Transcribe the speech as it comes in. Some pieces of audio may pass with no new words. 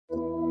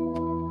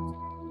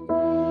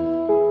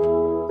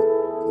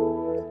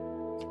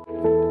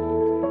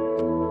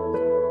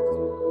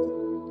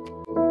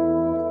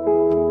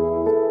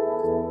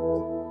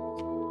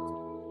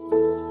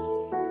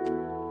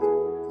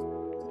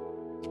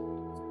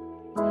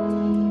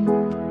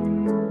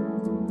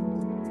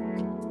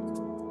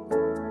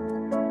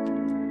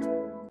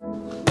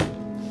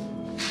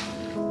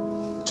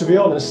be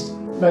honest,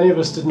 many of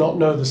us did not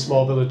know the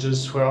small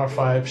villages where our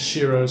 5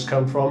 sheroes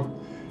come from.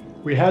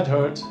 We had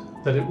heard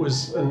that it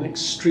was an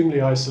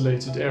extremely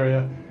isolated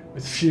area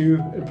with few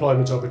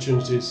employment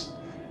opportunities,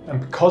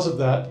 and because of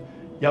that,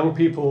 young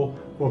people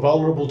were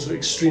vulnerable to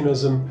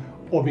extremism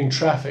or being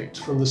trafficked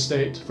from the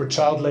state for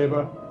child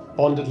labour,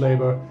 bonded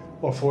labour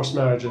or forced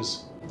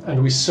marriages.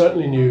 And we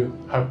certainly knew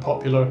how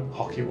popular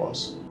hockey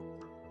was.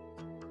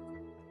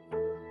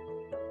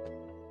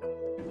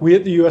 We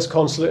at the US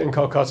Consulate in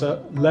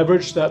Calcutta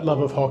leveraged that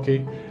love of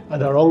hockey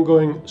and our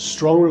ongoing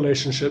strong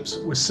relationships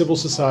with civil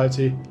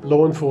society,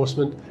 law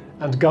enforcement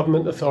and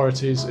government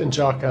authorities in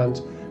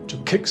Jharkhand to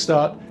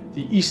kickstart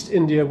the East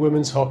India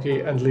Women's Hockey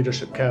and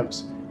Leadership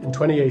Camps in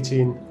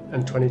 2018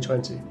 and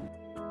 2020.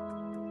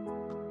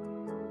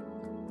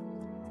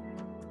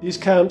 These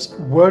camps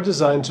were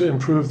designed to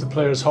improve the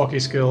players'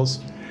 hockey skills,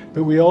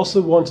 but we also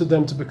wanted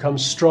them to become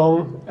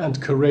strong and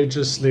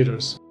courageous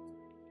leaders.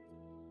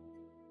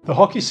 The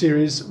hockey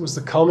series was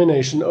the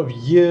culmination of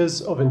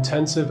years of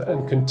intensive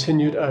and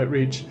continued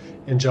outreach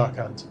in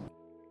Jharkhand.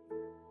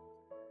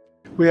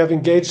 We have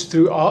engaged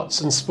through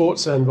arts and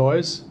sports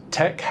envoys,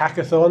 tech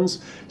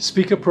hackathons,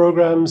 speaker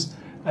programs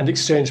and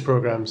exchange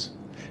programs.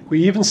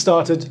 We even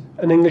started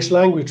an English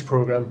language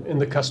program in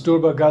the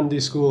Kasturba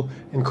Gandhi School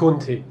in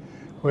Kunti,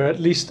 where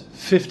at least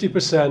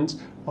 50%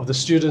 of the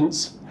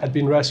students had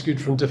been rescued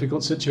from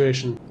difficult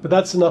situations. But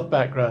that's enough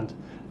background.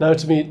 Now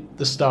to meet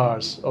the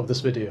stars of this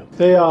video.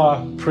 They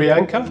are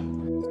Priyanka,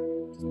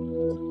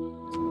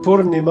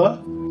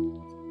 Purnima,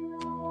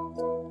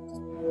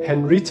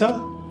 Henrita,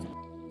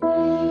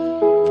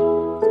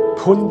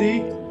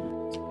 Pundi,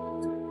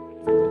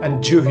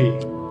 and Juhi.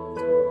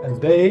 And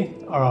they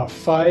are our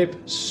 5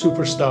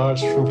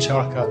 superstars from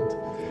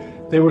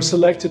Jharkhand. They were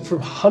selected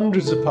from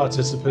hundreds of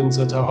participants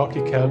at our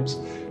hockey camps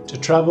to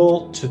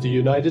travel to the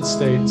United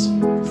States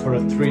for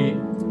a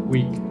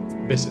 3-week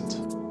visit.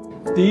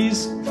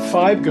 These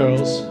 5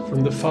 girls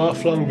from the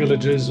far-flung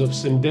villages of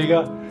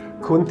Simdega,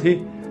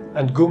 Kunti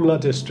and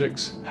Gumla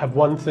districts have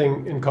one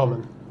thing in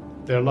common: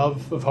 their love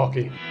of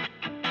hockey.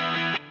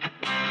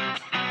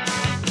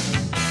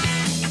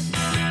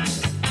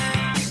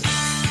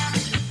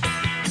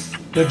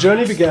 Their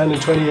journey began in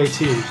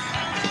 2018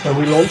 when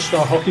we launched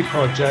our hockey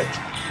project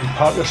in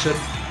partnership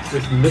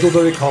with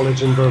Middlebury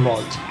College in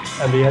Vermont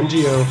and the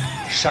NGO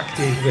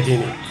Shakti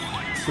Vahini.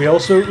 We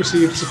also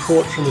received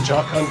support from the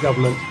Jharkhand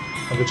government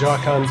and the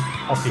Jharkhand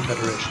Hockey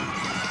Federation.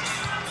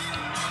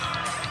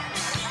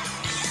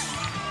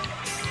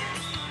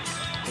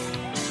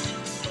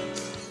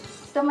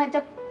 तो मैं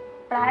जब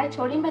पढ़ाई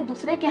छोड़ी, मैं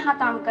दूसरे के यहाँ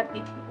काम करती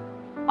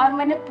थी और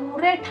मैंने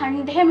पूरे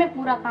ठंडे में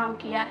पूरा काम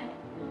किया है।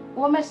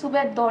 वो मैं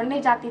सुबह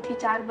दौड़ने जाती थी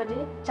 4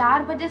 बजे।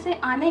 4 बजे से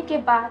आने के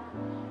बाद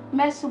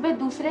मैं सुबह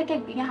दूसरे के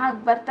यहाँ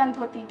बर्तन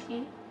धोती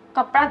थी,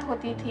 कपड़ा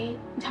धोती थी,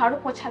 झाड़ू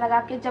पोछा लगा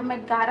के जब मैं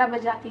 11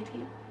 बजे आती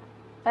थी।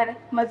 पर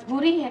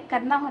मजबूरी है,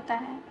 करना होता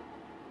है।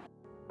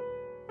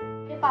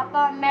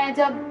 पापा मैं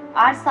जब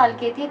 8 साल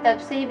की थी तब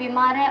से ही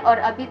बीमार है और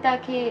अभी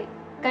तक ही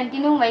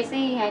कंटिन्यू वैसे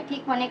ही है,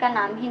 ठीक होने का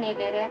नाम ही नहीं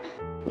ले रहे।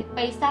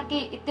 पैसा की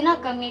इतना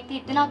कमी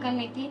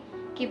थी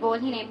कि बोल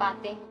ही नहीं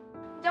पाते।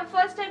 जब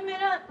फर्स्ट टाइम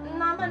मेरा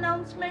नाम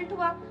अनाउंसमेंट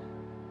हुआ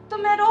तो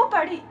मैं रो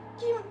पड़ी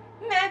कि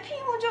मैं भी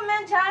हूँ जो मैं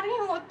जा रही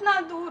हूँ उतना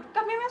दूर।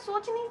 कभी मैं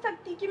सोच नहीं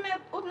सकती कि मैं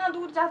उतना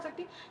दूर जा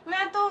सकती।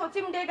 मैं तो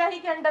सिमडेगा ही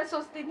के अंडर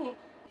सोचती थी।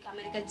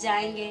 अमेरिका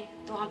जाएंगे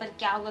तो वहाँ पर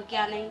क्या होगा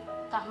क्या नहीं,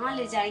 कहाँ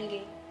ले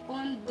जाएंगे,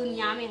 कौन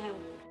दुनिया में है वो।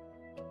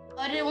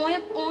 और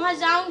वहाँ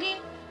जाऊंगी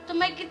तो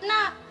मैं कितना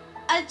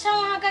अच्छा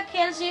वहाँ का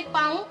खेल सीख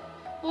पाऊँ।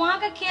 वहाँ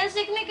का खेल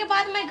सीखने के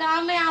बाद मैं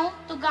गांव में आऊँ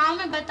तो गांव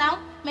में बताऊँ,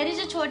 मेरी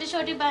जो छोटी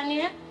छोटी बहनी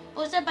है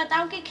उसे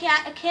बताऊँ कि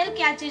खेल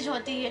क्या चीज़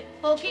होती है,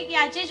 हॉकी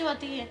क्या चीज़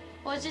होती है,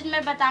 वो चीज़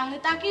मैं बताऊँगी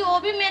ताकि वो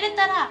भी मेरी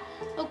तरह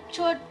तो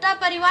छोटा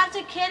परिवार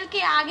से खेल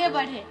के आगे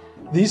बढ़े।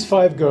 These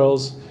 5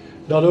 girls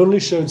not only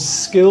showed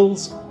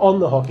skills on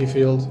the hockey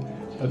field,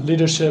 but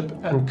leadership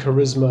and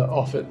charisma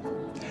off it.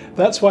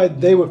 That's why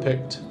they were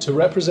picked to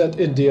represent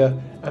India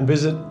and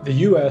visit the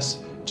US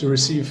to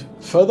receive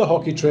further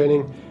hockey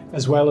training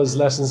as well as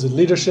lessons in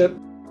leadership,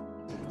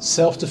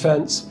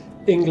 self-defense,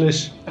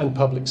 English and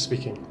public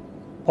speaking.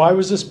 Why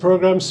was this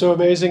program so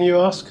amazing, you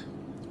ask?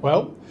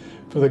 Well,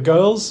 for the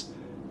girls,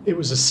 it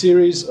was a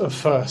series of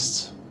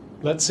firsts.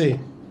 Let's see.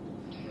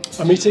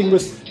 A meeting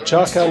with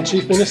Jharkhand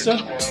Chief Minister?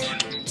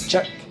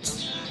 Check.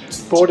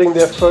 Boarding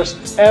their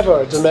first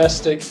ever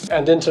domestic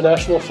and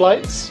international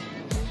flights?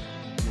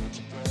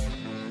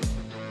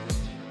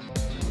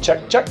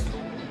 Check, check.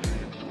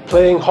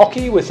 Playing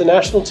hockey with the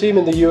national team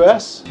in the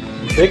US?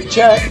 Big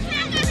check.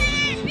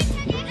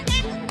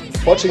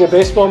 Watching a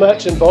baseball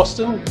match in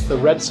Boston, the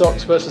Red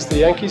Sox versus the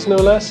Yankees no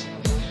less?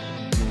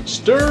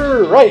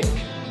 Strike!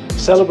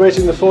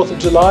 Celebrating the 4th of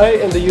July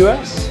in the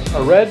US?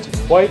 A red,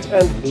 white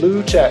and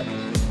blue check.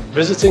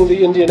 Visiting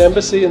the Indian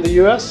Embassy in the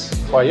US?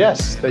 Why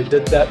yes, they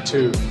did that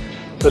too.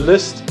 The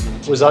list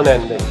was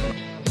unending.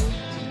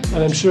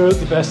 And I'm sure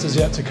the best is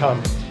yet to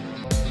come.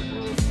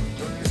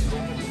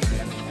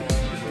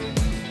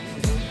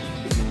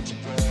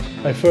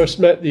 I first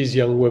met these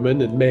young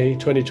women in May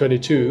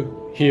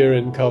 2022 here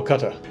in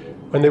Calcutta.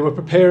 When they were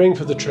preparing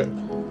for the trip,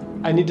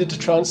 I needed a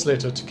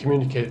translator to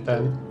communicate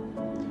then.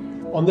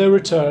 On their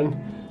return,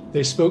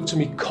 they spoke to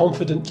me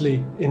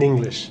confidently in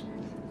English.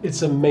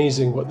 It's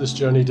amazing what this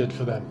journey did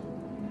for them.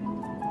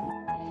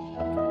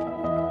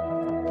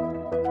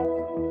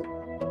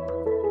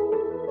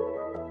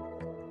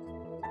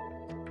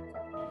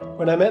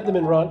 When I met them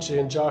in Ranchi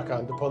in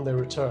Jharkhand upon their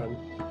return,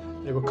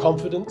 they were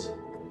confident,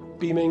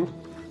 beaming,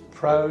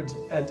 proud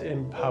and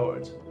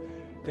empowered.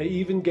 They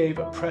even gave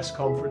a press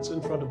conference in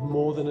front of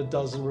more than a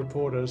dozen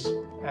reporters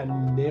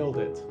and nailed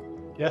it.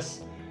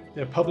 Yes,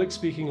 their public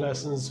speaking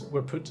lessons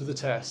were put to the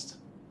test.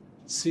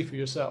 See for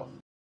yourself.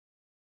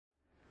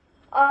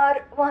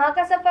 और वहाँ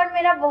का सफ़र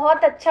मेरा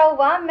बहुत अच्छा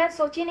हुआ। मैं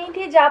सोची नहीं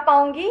थी जा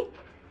पाऊँगी,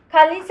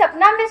 खाली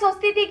सपना में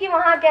सोचती थी कि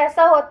वहाँ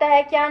कैसा होता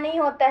है क्या नहीं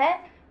होता है,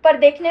 पर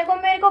देखने को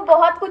मेरे को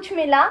बहुत कुछ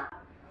मिला।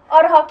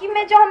 और हॉकी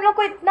में जो हम लोग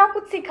को इतना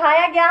कुछ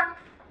सिखाया गया,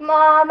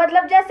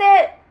 मतलब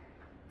जैसे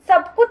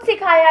सब कुछ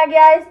सिखाया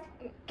गया,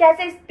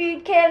 कैसे स्पीड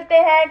खेलते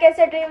हैं,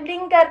 कैसे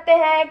ड्रिबलिंग करते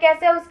हैं,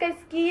 कैसे उसके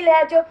स्किल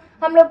है जो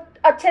हम लोग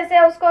अच्छे से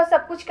उसको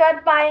सब कुछ कर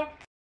पाए।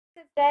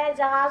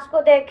 जहाज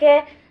को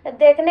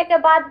देखने के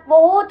बाद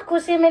बहुत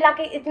खुशी मिला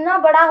कि इतना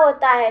बड़ा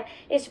होता है,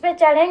 इस पे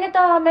चढ़ेंगे तो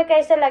हमें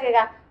कैसे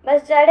लगेगा।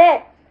 बस चढ़े,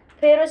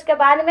 फिर उसके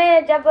बाद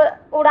में जब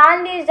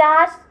उड़ान ली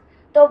जहाज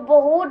तो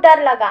बहुत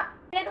डर लगा।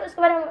 फिर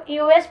उसके बाद हम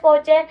यूएस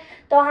पहुँचे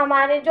तो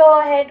हमारे जो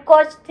हेड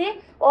कोच थी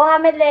वो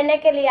हमें लेने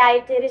के लिए आई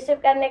थी, रिसीव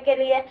करने के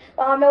लिए।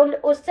 तो हमें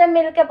उससे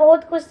मिलके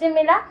बहुत खुशी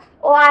मिला।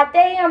 वो आते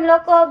ही हम लोग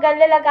को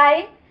गले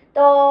लगाई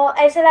तो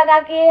ऐसे लगा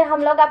कि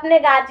हम लोग अपने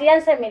गार्जियन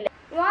से मिले।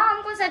 वहाँ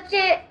हमको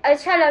सबसे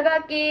अच्छा लगा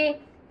कि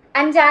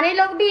अनजाने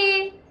लोग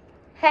भी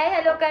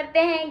हेलो करते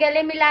हैं,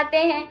 गले मिलाते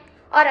हैं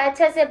और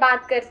अच्छे से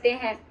बात करते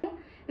हैं।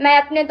 मैं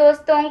अपने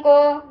दोस्तों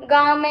को,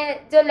 गांव में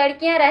जो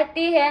लड़कियां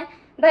रहती हैं,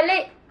 भले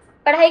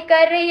पढ़ाई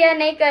कर रही है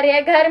नहीं कर रही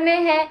है, घर में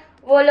है,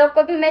 वो लोग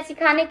को भी मैं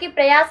सिखाने की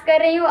प्रयास कर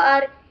रही हूँ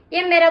और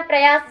ये मेरा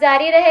प्रयास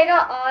जारी रहेगा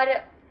और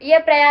ये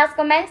प्रयास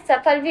को मैं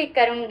सफल भी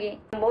करूँगी।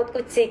 बहुत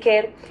कुछ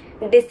सीखे,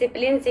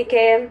 डिसिप्लिन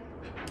सीखे,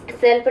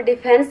 सेल्फ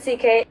डिफेंस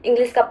सीखे,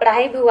 इंग्लिश का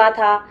पढ़ाई भी हुआ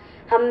था।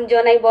 हम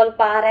जो नहीं बोल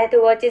पा रहे थे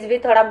वो चीज़ भी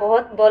थोड़ा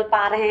बहुत बोल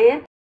पा रहे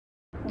हैं।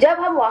 जब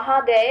हम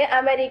वहाँ गए,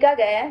 अमेरिका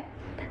गए,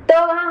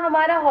 तो वहाँ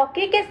हमारा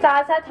हॉकी के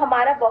साथ साथ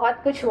हमारा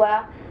बहुत कुछ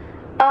हुआ।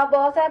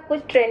 बहुत सारा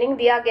कुछ ट्रेनिंग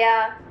दिया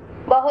गया,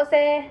 बहुत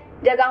से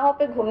जगहों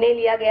पे घूमने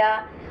लिया गया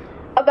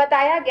और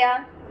बताया गया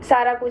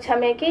सारा कुछ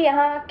हमें कि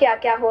यहाँ क्या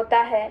क्या होता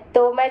है।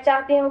 तो मैं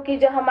चाहती हूँ कि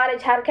जो हमारे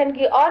झारखंड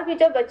की और भी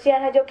जो बच्चियाँ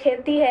हैं जो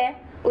खेलती है,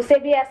 उसे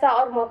भी ऐसा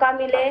और मौका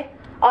मिले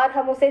और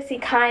हम उसे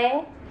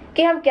सिखाएं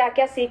कि हम क्या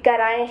क्या सीख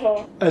कर आए हैं।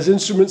 As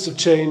instruments of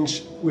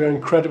change, we are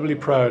incredibly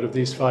proud of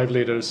these 5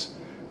 leaders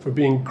for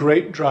being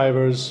great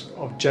drivers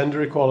of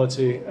gender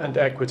equality and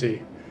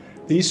equity.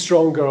 These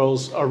strong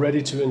girls are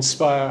ready to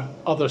inspire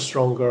other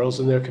strong girls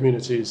in their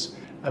communities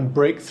and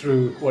break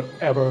through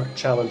whatever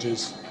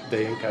challenges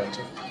they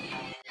encounter.